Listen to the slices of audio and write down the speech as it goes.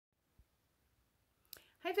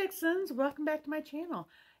Hi Vixens, welcome back to my channel.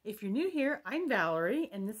 If you're new here, I'm Valerie,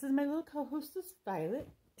 and this is my little co-hostess, Violet.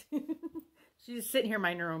 She's sitting here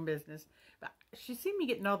minding her own business. But she's seen me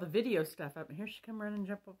getting all the video stuff up, and here she come running and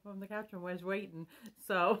jump up on the couch and was waiting.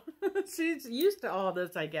 So she's used to all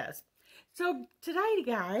this, I guess. So today,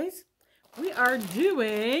 guys, we are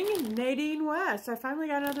doing Nadine West. I finally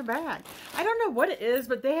got another bag. I don't know what it is,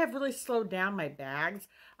 but they have really slowed down my bags.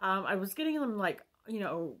 I was getting them like,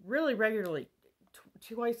 really regularly,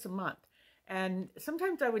 twice a month. And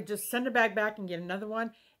sometimes I would just send a bag back and get another one.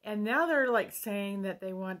 And now they're like saying that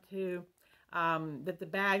they want to, that the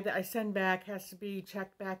bag that I send back has to be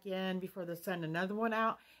checked back in before they send another one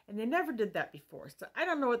out. And they never did that before. So I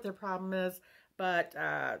don't know what their problem is, but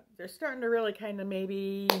they're starting to really kind of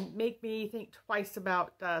maybe make me think twice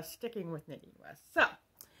about sticking with Nadine West. So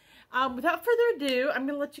without further ado, I'm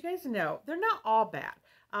going to let you guys know they're not all bad.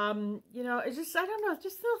 It's just, I don't know,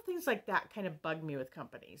 just little things like that kind of bug me with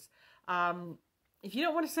companies. If you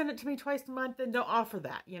don't want to send it to me twice a month, then don't offer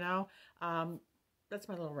that, that's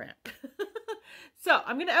my little rant. So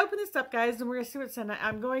I'm going to open this up, guys, and we're going to see what's in it.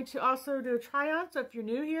 I'm going to also do a try on. So if you're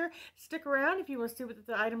new here, stick around if you want to see what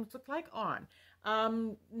the items look like on.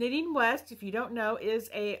 Nadine West, if you don't know, is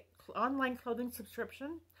a online clothing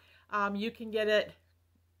subscription. You can get it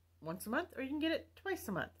once a month or you can get it twice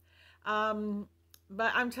a month.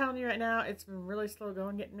 But I'm telling you right now, it's been really slow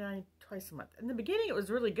going, getting mine twice a month. In the beginning, it was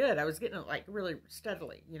really good. I was getting it like really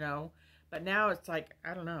steadily, But now it's like,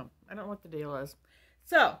 I don't know. I don't know what the deal is.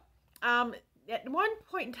 So, at one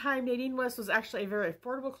point in time, Nadine West was actually a very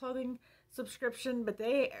affordable clothing subscription, but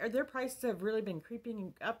their prices have really been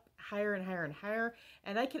creeping up higher and higher and higher.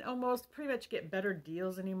 And I can almost pretty much get better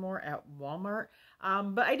deals anymore at Walmart.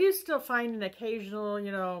 But I do still find an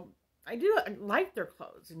occasional, I do like their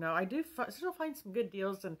clothes, I do still find some good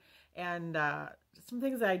deals and some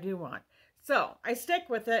things that I do want. So I stick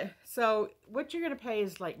with it. So what you're going to pay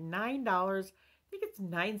is like $9. I think it's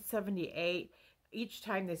 $9.78 each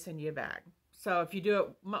time they send you a bag. So if you do it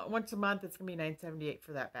once a month, it's going to be $9.78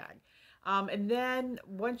 for that bag. And then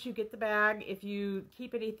once you get the bag, if you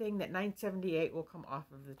keep anything, that $9.78 will come off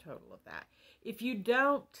of the total of that. If you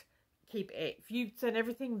don't keep it, if you send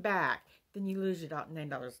everything back, then you lose your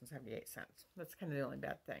 $9.78. That's kind of the only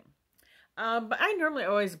bad thing. But I normally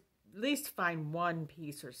always at least find one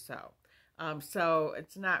piece or so. So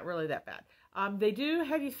it's not really that bad. They do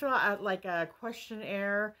have you fill out like a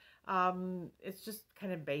questionnaire. It's just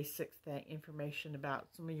kind of basic information about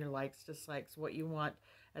some of your likes, dislikes, what you want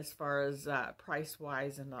as far as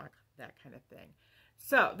price-wise and that kind of thing.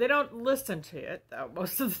 So they don't listen to it, though,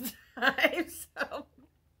 most of the time.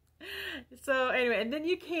 So anyway, and then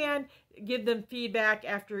you can give them feedback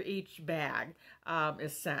after each bag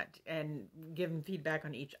is sent, and give them feedback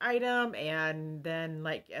on each item, and then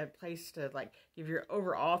like a place to like give your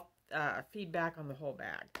overall feedback on the whole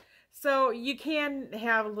bag. So you can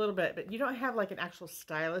have a little bit, but you don't have like an actual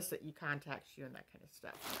stylist that you contacts you and that kind of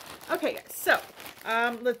stuff. Okay, guys, so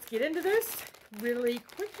let's get into this really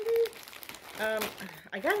quickly.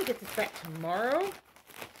 I gotta get this back tomorrow.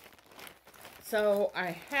 So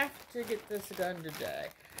I have to get this done today.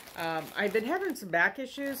 I've been having some back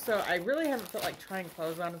issues, so I really haven't felt like trying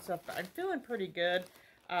clothes on and stuff, but I'm feeling pretty good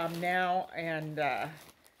now. And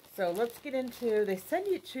so let's get into, they send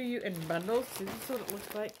it to you in bundles. So this is what it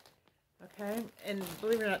looks like. Okay, and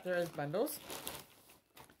believe it or not, there is bundles.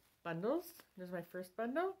 Bundles. There's my first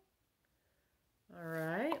bundle. All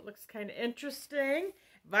right, looks kind of interesting.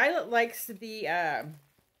 Violet likes the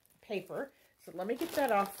paper. So let me get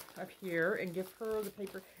that off up here and give her the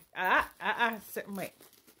paper. Sit and wait.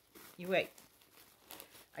 You wait.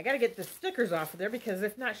 I got to get the stickers off of there because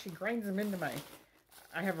if not, she grinds them into my,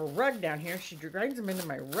 I have a rug down here. She grinds them into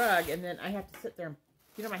my rug, and then I have to sit there and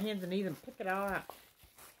get on my hands and knees and pick it all out.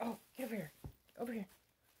 Oh, get over here. Over here.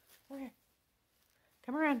 Over here.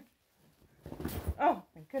 Come around. Oh,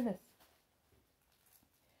 my goodness.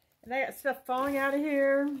 And I got stuff falling out of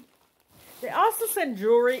here. They also send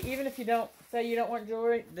jewelry, even if you don't say you don't want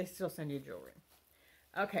jewelry, they still send you jewelry.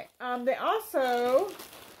 Okay, they also,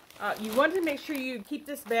 you want to make sure you keep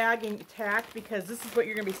this bag intact because this is what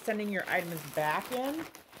you're going to be sending your items back in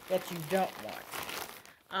that you don't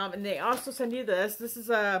want. And they also send you this. This is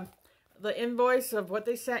the invoice of what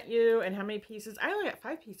they sent you and how many pieces. I only got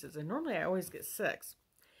 5 pieces, and normally I always get 6.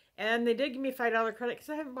 And they did give me a $5 credit because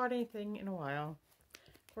I haven't bought anything in a while.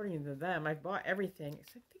 According to them, I bought everything. I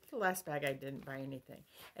think the last bag I didn't buy anything.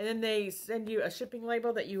 And then they send you a shipping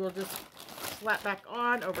label that you will just slap back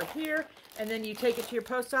on over here. And then you take it to your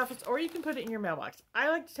post office, or you can put it in your mailbox. I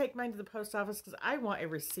like to take mine to the post office because I want a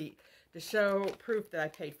receipt to show proof that I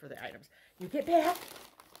paid for the items. You get back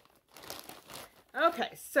Okay,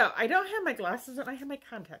 so I don't have my glasses on. I have my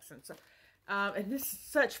contacts in. So, and this is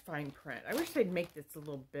such fine print. I wish they'd make this a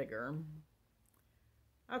little bigger.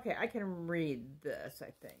 Okay, I can read this,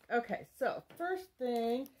 I think. Okay, so first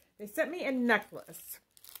thing, they sent me a necklace.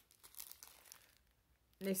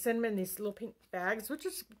 And they send me in these little pink bags, which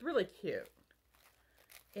is really cute.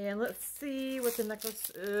 And let's see what the necklace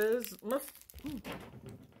is.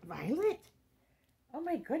 Violet? Oh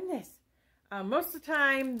my goodness. Most of the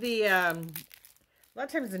time, a lot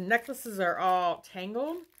of times the necklaces are all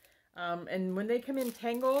tangled. And when they come in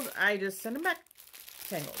tangled, I just send them back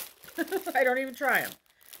tangled. I don't even try them.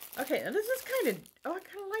 Okay, now this is kind of, oh, I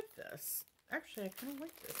kind of like this. Actually, I kind of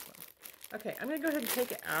like this one. Okay, I'm going to go ahead and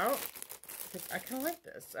take it out. Because I kind of like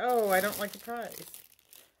this. Oh, I don't like the price.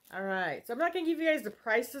 All right, so I'm not going to give you guys the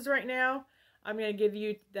prices right now. I'm going to give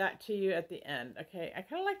you that to you at the end. Okay, I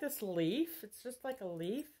kind of like this leaf. It's just like a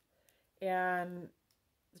leaf. And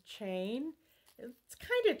the chain. It's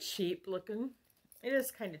kind of cheap looking. It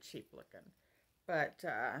is kind of cheap looking. But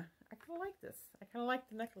I kind of like this. I kind of like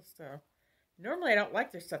the necklace though. Normally I don't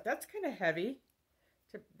like their stuff. That's kind of heavy.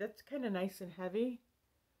 That's kind of nice and heavy.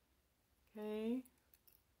 Okay.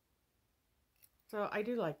 So I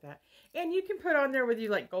do like that. And you can put on there whether you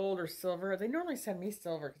like gold or silver. They normally send me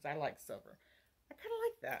silver because I like silver. I kind of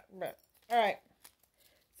like that. But all right.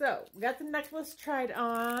 So we got the necklace tried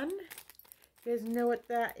on. You guys know what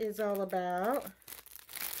that is all about.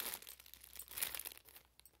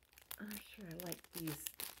 I'm sure I like these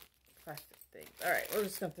plastic things. All right, we're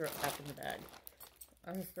just going to throw it back in the bag.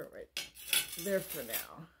 I'll just throw it right there for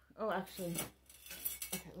now. Oh, actually,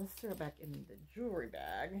 okay, let's throw it back in the jewelry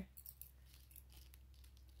bag.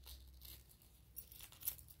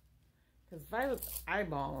 Because Violet's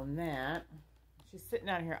eyeballing that. She's sitting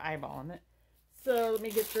out here eyeballing it. So let me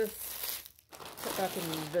get this put back in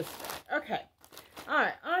this bag. Okay. All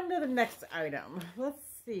right, on to the next item. Let's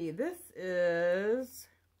see. This is...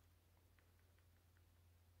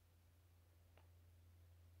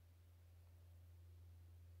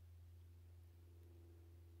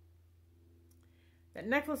 That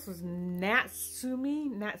necklace was Natsumi.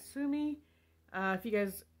 If you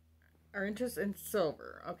guys are interested in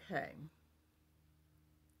silver. Okay.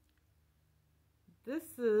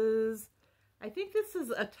 This is, I think this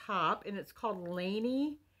is a top, and it's called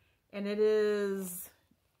Laney. And it is,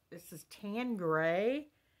 this is tan gray.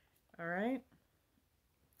 All right.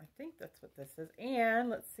 I think that's what this is. And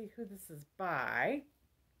let's see who this is by.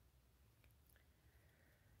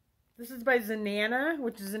 This is by Zanana,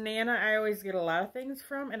 which is Zanana I always get a lot of things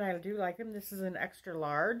from, and I do like them. This is an extra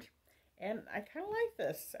large, and I kind of like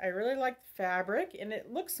this. I really like the fabric, and it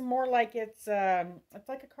looks more like it's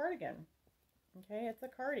like a cardigan. Okay, it's a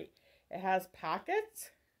cardi. It has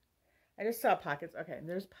pockets. I just saw pockets. Okay,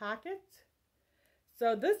 there's pockets.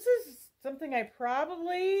 So this is something I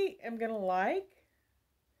probably am going to like.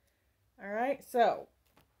 All right, so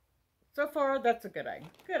far that's a good item.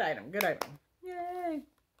 Good item, good item. Yay.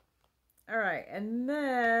 All right, and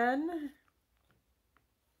then,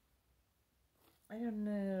 I don't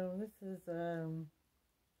know, this is, oh,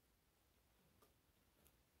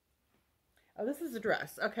 this is a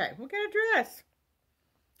dress. Okay, we'll get a dress.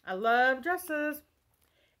 I love dresses.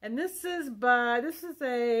 And this is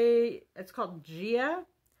it's called Gia,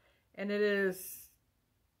 and it is,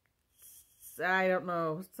 I don't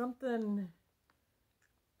know, something,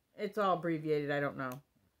 it's all abbreviated, I don't know.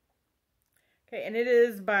 Okay, and it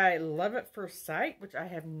is by Love at First Sight, which I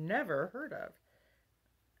have never heard of.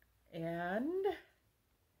 And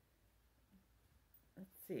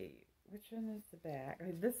let's see, which one is the back?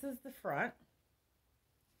 Okay, this is the front.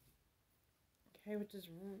 Okay, which is,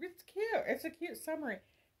 it's cute. It's a cute summary.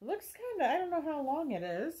 It looks kind of, I don't know how long it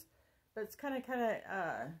is, but it's kind of,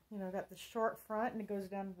 you know, got the short front and it goes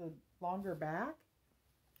down to the longer back.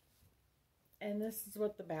 And this is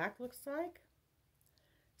what the back looks like.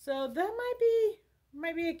 So that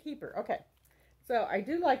might be a keeper. Okay. So I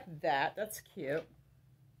do like that. That's cute.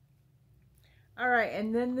 All right,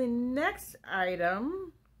 and then the next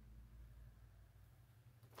item.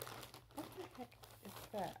 What the heck is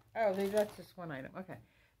that? Oh, that's just one item. Okay.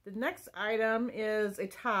 The next item is a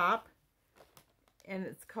top, and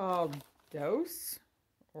it's called Dose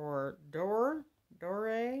or Dore.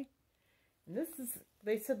 And this is,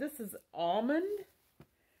 they said this is almond.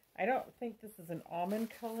 I don't think this is an almond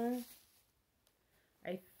color.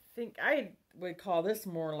 I think I would call this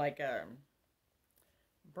more like a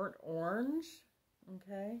burnt orange.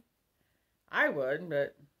 Okay. I would,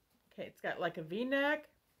 but okay, it's got like a V-neck.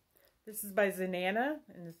 This is by Zanana,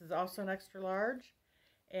 and this is also an extra large.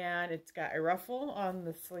 And it's got a ruffle on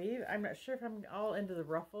the sleeve. I'm not sure if I'm all into the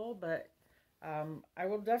ruffle, but I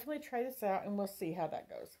will definitely try this out, and we'll see how that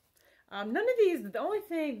goes. None of these, the only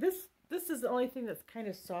thing, this is the only thing that's kind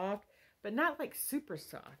of soft, but not like super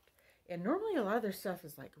soft. And normally a lot of their stuff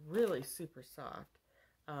is like really super soft.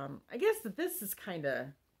 I guess that this is kind of,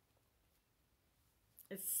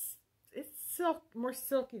 it's more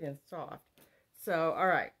silky than soft. So, all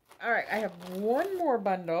right. I have one more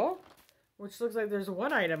bundle, which looks like there's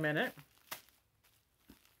one item in it.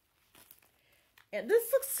 And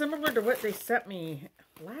this looks similar to what they sent me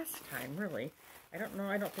last time, really. I don't know.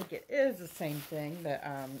 I don't think it is the same thing, but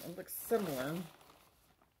it looks similar.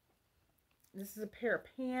 This is a pair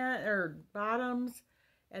of bottoms,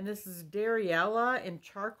 and this is Dariella in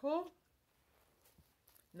charcoal.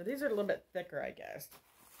 Now, these are a little bit thicker, I guess.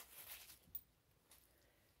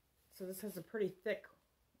 So this has a pretty thick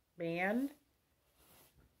band.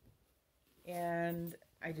 And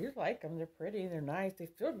I do like them. They're pretty. They're nice. They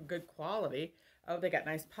feel good quality. Oh, they got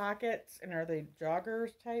nice pockets. And are they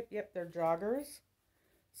joggers type? Yep, they're joggers.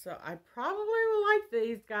 So I probably will like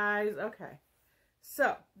these, guys. Okay.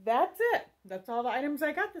 So that's it. That's all the items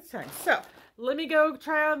I got this time. So let me go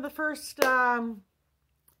try on the first item.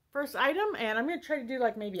 And I'm going to try to do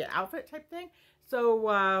like maybe an outfit type thing.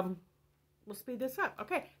 So we'll speed this up.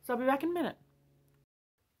 Okay. So I'll be back in a minute.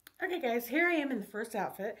 Okay, guys, here I am in the first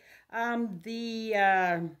outfit.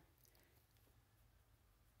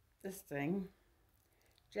 This thing,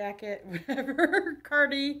 jacket, whatever,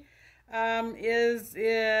 Cardi, is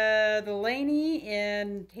the Laney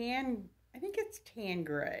in tan, I think it's tan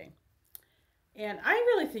gray. And I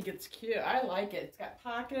really think it's cute. I like it. It's got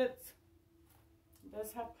pockets. It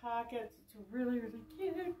does have pockets. It's really, really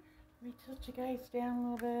cute. Let me tilt you guys down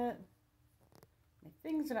a little bit. My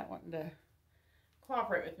things are not wanting to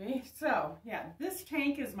cooperate with me. So yeah, this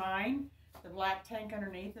tank is mine. The black tank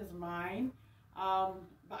underneath is mine.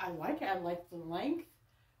 But I like it. I like the length.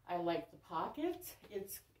 I like the pockets.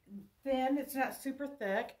 It's thin. It's not super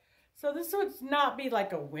thick. So this would not be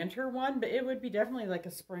like a winter one, but it would be definitely like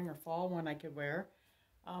a spring or fall one I could wear.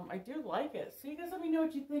 I do like it. So you guys let me know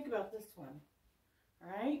what you think about this one.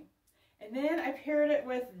 All right. And then I paired it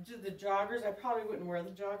with the joggers. I probably wouldn't wear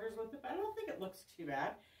the joggers with it, but I don't think it looks too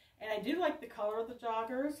bad. And I do like the color of the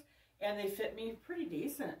joggers, and they fit me pretty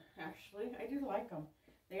decent, actually. I do like them.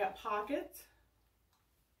 They got pockets,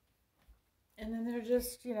 and then they're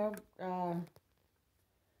just, you know, they're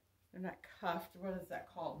not cuffed. What is that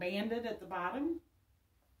called? Banded at the bottom.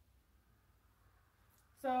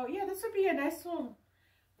 So yeah, this would be a nice little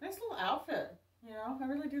outfit. You know, I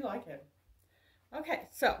really do like it. Okay,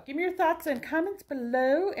 so give me your thoughts and comments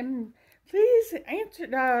below, and please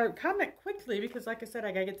comment quickly because, like I said,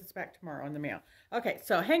 I gotta get this back tomorrow in the mail. Okay,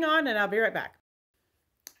 so hang on, and I'll be right back.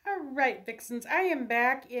 All right, Vixens, I am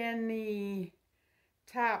back in the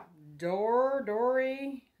top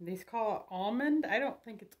dory. These call it almond. I don't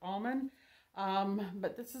think it's almond,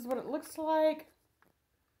 but this is what it looks like.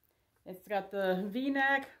 It's got the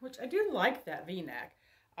V-neck, which I do like that V-neck.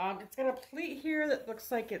 It's got a pleat here that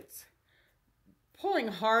looks like it's pulling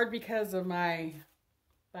hard because of my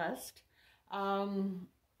bust. And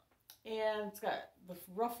it's got the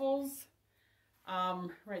ruffles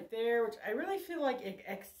right there, which I really feel like it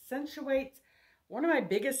accentuates one of my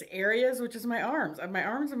biggest areas, which is my arms. My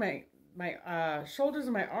arms and my shoulders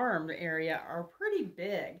and my arm area are pretty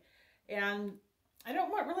big, and I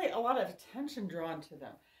don't want really a lot of attention drawn to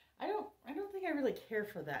them. I don't think I really care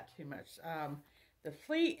for that too much. The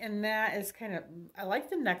pleat in that is kind of, I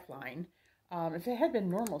like the neckline. If it had been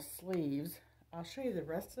normal sleeves, I'll show you the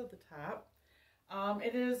rest of the top.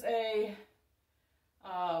 It is a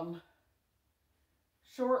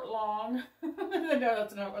short long. No,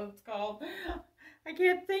 that's not what it's called. I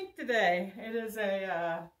can't think today. It is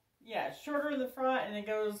a yeah, shorter in the front and it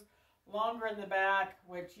goes longer in the back,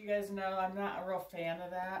 which you guys know I'm not a real fan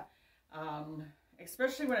of that.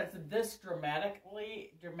 Especially when it's this dramatic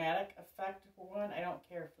effect one. I don't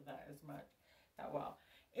care for that as much, that well.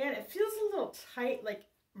 And it feels a little tight, like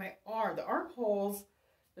my arm. The armholes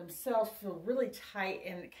themselves feel really tight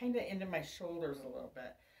and kind of into my shoulders a little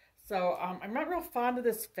bit. So I'm not real fond of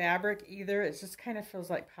this fabric either. It just kind of feels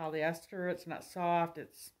like polyester. It's not soft.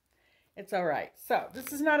 It's all right. So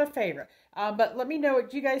this is not a favorite. But let me know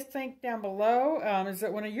what you guys think down below. Is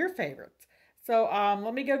it one of your favorites? So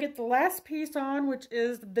let me go get the last piece on, which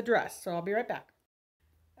is the dress. So I'll be right back.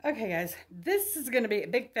 Okay, guys. This is going to be a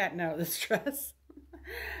big fat no, this dress.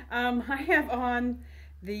 I have on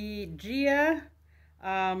the Gia,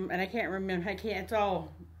 and I can't remember, it's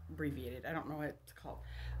all abbreviated. I don't know what it's called.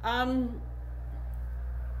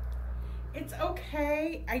 It's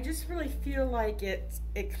okay. I just really feel like it's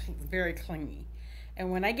very clingy.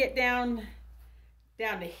 And when I get down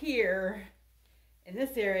to here, in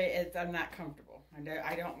this area, I'm not comfortable.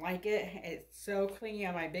 I don't like it. It's so clingy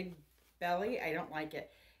on my big belly. I don't like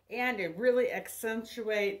it. And it really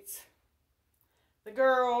accentuates the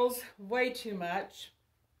girls way too much.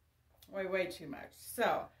 Way too much.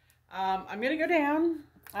 So, I'm going to go down.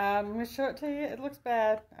 I'm going to show it to you. It looks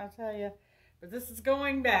bad, I'll tell you. But this is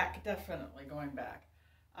going back. Definitely going back.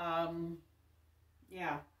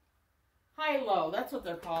 Yeah. High-low. That's what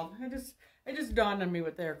they're called. It just dawned on me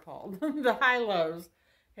what they're called. The high-lows.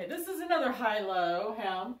 Okay, this is another high-low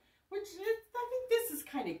hem, which is, I think this is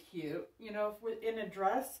kind of cute. You know, if in a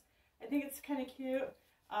dress, I think it's kind of cute.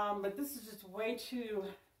 But this is just way too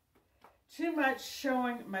much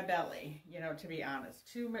showing my belly, you know, to be honest.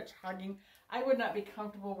 Too much hugging. I would not be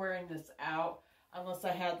comfortable wearing this out unless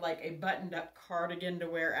I had like a buttoned-up cardigan to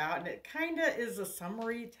wear out. And it kind of is a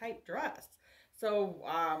summery type dress. So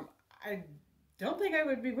I don't think I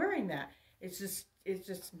would be wearing that. It's just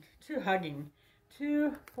too hugging,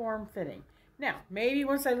 too form-fitting. Now, maybe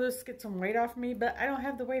once I get some weight off of me, but I don't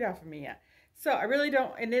have the weight off of me yet. So I really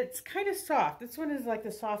don't, and it's kind of soft. This one is like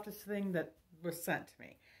the softest thing that was sent to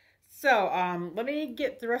me. So let me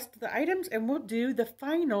get the rest of the items and we'll do the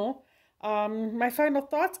final, my final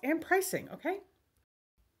thoughts and pricing, okay?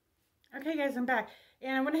 Okay guys, I'm back.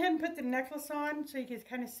 And I went ahead and put the necklace on so you can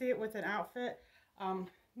kind of see it with an outfit. Now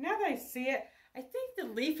that I see it, I think the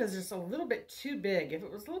leaf is just a little bit too big. If it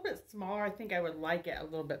was a little bit smaller, I think I would like it a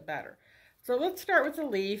little bit better. So let's start with the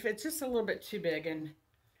leaf. It's just a little bit too big, and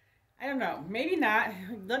I don't know, maybe not.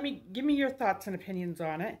 Give me your thoughts and opinions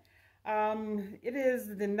on it. It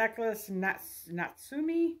is the necklace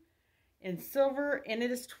Natsumi in silver, and it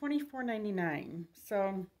is $24.99.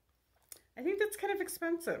 So I think that's kind of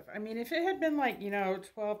expensive. I mean, if it had been like, you know,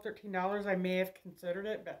 $12, $13, I may have considered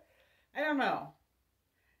it, but I don't know.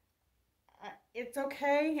 It's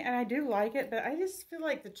okay, and I do like it, but I just feel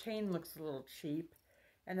like the chain looks a little cheap,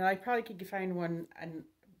 and then I probably could find one a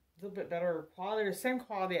little bit better quality, or same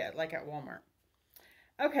quality like at Walmart.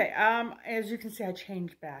 Okay, as you can see, I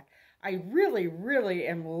changed back. I really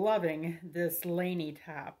am loving this Laney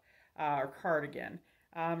top or cardigan.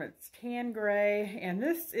 It's tan gray, and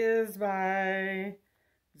this is by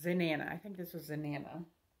Zenana. I think this was Zenana.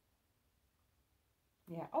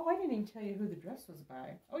 Yeah. Oh, I didn't even tell you who the dress was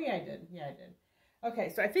by. Oh, yeah, I did. Yeah, I did. Okay,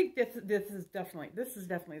 so I think this is definitely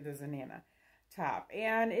the Zenana top,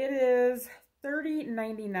 and it is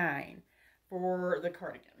 $30.99 for the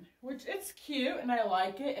cardigan, which it's cute and I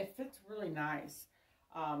like it. It fits really nice.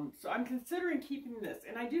 So I'm considering keeping this,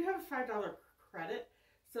 and I do have a $5 credit,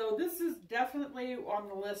 so this is definitely on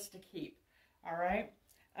the list to keep. All right.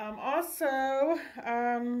 Also,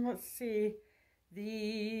 let's see,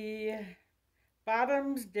 the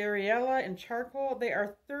bottoms, Dariella and charcoal, they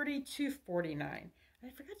are $32.49. I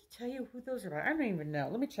forgot to tell you who those are by. I don't even know.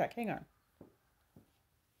 Let me check. Hang on.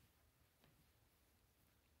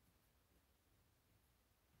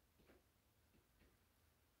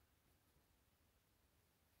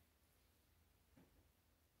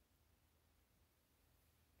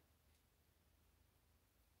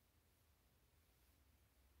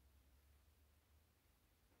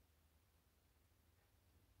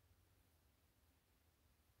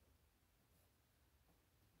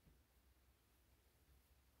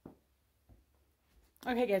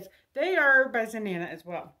 Okay, guys, they are by Zenana as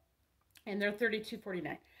well, and they're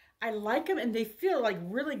 $32.49. I like them, and they feel like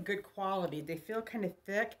really good quality. They feel kind of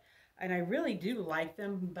thick, and I really do like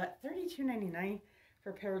them, but $32.99 for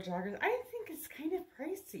a pair of joggers, I think it's kind of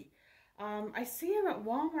pricey. I see them at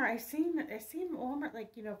Walmart. I see them at Walmart, like,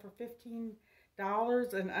 you know, for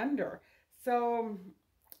 $15 and under. So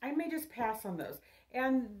I may just pass on those.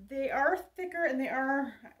 And they are thicker, and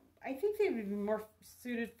I think they would be more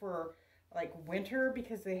suited for like winter,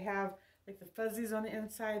 because they have like the fuzzies on the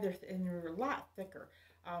inside, and they're a lot thicker.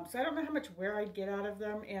 So I don't know how much wear I'd get out of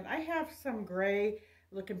them. And I have some gray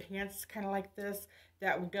looking pants kind of like this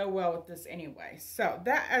that would go well with this anyway. So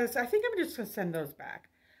I think I'm just gonna send those back.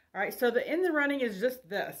 All right, so the in the running is just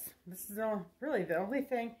this. This is really the only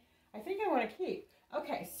thing I think I want to keep.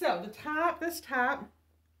 Okay, so this top,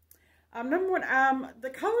 number one, the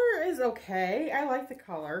color is okay. I like the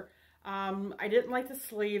color. I didn't like the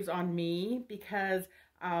sleeves on me because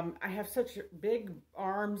I have such big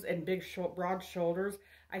arms and big broad shoulders.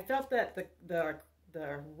 I felt that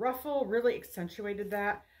the ruffle really accentuated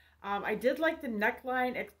that. I did like the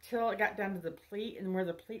neckline until it got down to the pleat, and where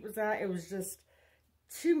the pleat was at, it was just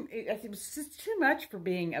it was just too much for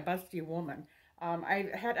being a busty woman. I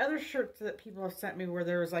had other shirts that people have sent me where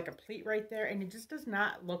there was like a pleat right there, and it just does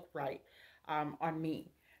not look right on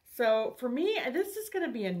me. So for me, this is going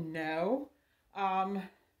to be a no.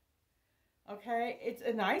 Okay, it's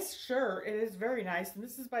a nice shirt. It is very nice. And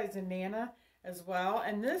this is by Zanana as well.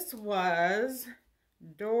 And this was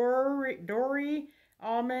Dory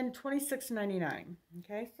Almond, $26.99.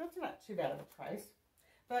 Okay, so it's not too bad of a price.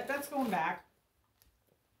 But that's going back.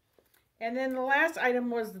 And then the last item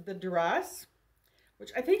was the dress,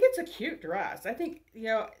 which I think it's a cute dress. I think, you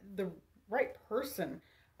know, the right person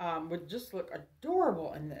would just look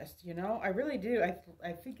adorable in this, you know. I really do.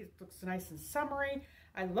 I think it looks nice and summery.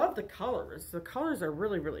 I love the colors. The colors are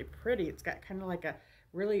really, really pretty. It's got kind of like a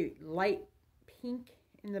really light pink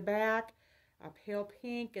in the back, a pale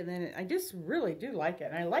pink, and then I just really do like it.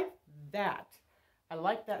 And I like that. I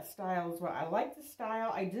like that style as well. I like the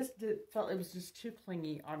style. I just felt it was just too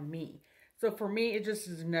clingy on me. So for me, it just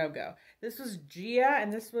is a no-go. This was Gia,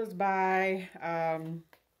 and this was by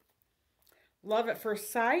Love at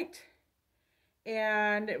First Sight.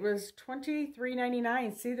 And it was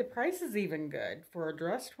 $23.99. See, the price is even good. For a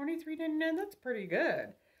dress, $23.99, that's pretty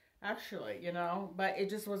good, actually, you know. But it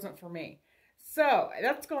just wasn't for me. So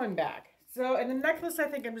that's going back. So, and the necklace, I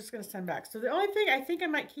think I'm just going to send back. So the only thing I think I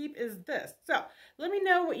might keep is this. So let me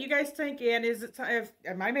know what you guys think. And is it,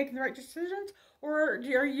 am I making the right decisions? Or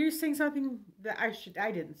are you seeing something that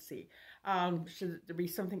I didn't see? Should there be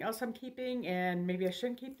something else I'm keeping and maybe I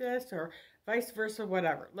shouldn't keep this, or vice versa,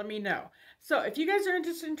 whatever. Let me know. So if you guys are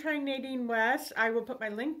interested in trying Nadine West, I will put my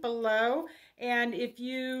link below. And if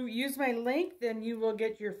you use my link, then you will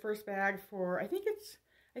get your first bag for, I think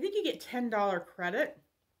you get $10 credit.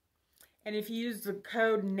 And if you use the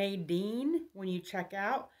code Nadine when you check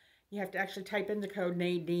out, you have to actually type in the code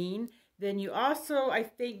Nadine. Then you also, I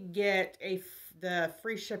think, get the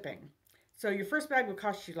free shipping. So your first bag will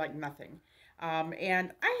cost you like nothing.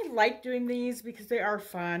 And I like doing these because they are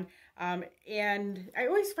fun. And I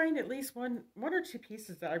always find at least one or two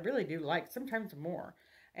pieces that I really do like, sometimes more.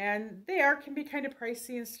 And they can be kind of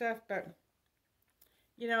pricey and stuff, but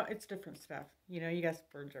you know, it's different stuff. You know, you guys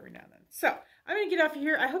splurge every now and then. So, I'm going to get off of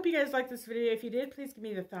here. I hope you guys liked this video. If you did, please give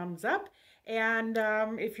me the thumbs up. And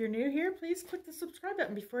if you're new here, please click the subscribe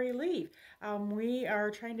button before you leave. We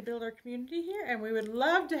are trying to build our community here, and we would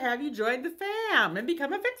love to have you join the fam and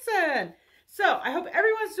become a Vixen. So, I hope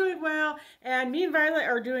everyone's doing well, and me and Violet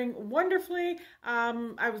are doing wonderfully.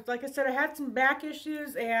 Like I said, I had some back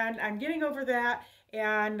issues, and I'm getting over that.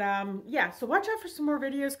 And yeah, so watch out for some more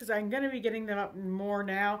videos because I'm going to be getting them up more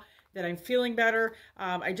now that I'm feeling better.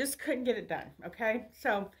 I just couldn't get it done, okay?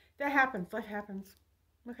 So that happens. Life happens,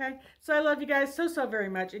 okay? So I love you guys so very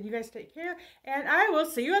much, and you guys take care, and I will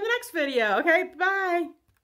see you in the next video, okay? Bye!